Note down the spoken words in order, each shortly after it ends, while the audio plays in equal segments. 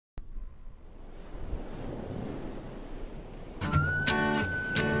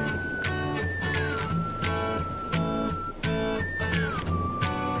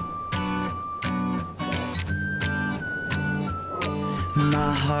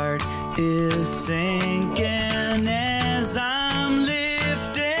heart is sinking as I'm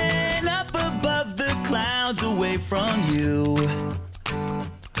lifting up above the clouds away from you.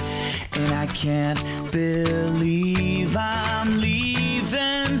 And I can't believe I'm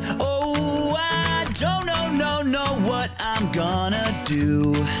leaving. Oh, I don't know what I'm gonna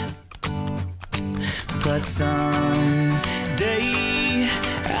do. But someday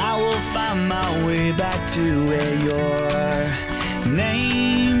I will find my way back to where your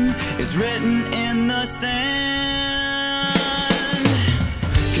name is written in the sand.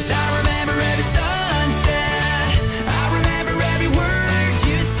 'Cause I remember every sunset, I remember every word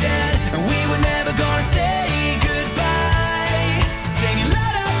you said, and we were never gonna say goodbye. Singing la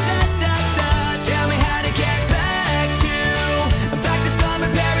da da da da, tell me how to get back to summer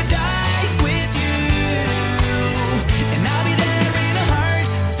paradise with you. And I'll be there in a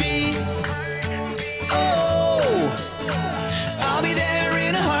heartbeat. Oh, I'll be there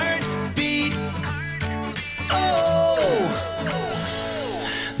in a heartbeat. Oh,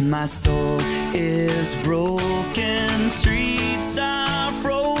 my soul is broken, streets are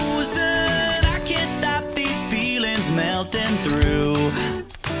frozen. I can't stop these feelings melting through.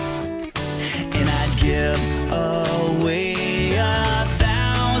 And I'd give away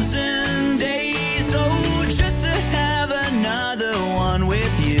 1,000 days, oh, just to have another one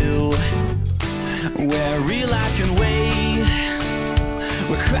with you, where real life can wait.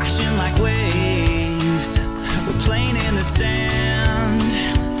 We're crashing like waves, we're playing in the sand,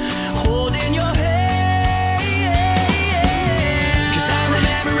 holding your hand. 'Cause I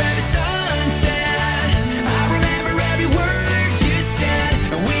remember every sunset, I remember every word you said,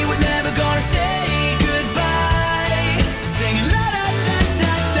 and we were never gonna say goodbye. Singing la da da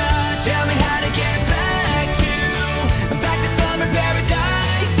da da, tell me how to get back to summer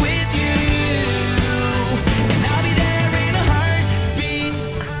paradise with you. And I'll be there in a heartbeat.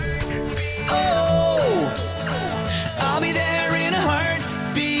 Oh, I'll be there in a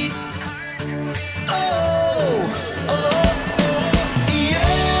heartbeat. Oh, oh, oh,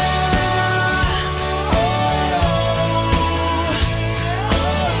 yeah. Oh,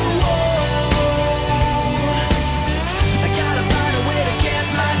 oh, oh. I gotta find a way to get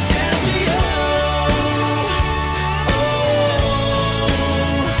myself to you. Oh,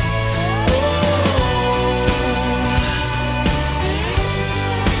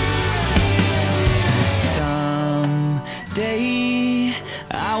 someday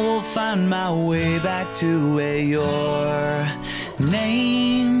I will find my way back to where your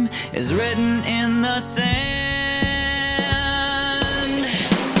name is written in the sand.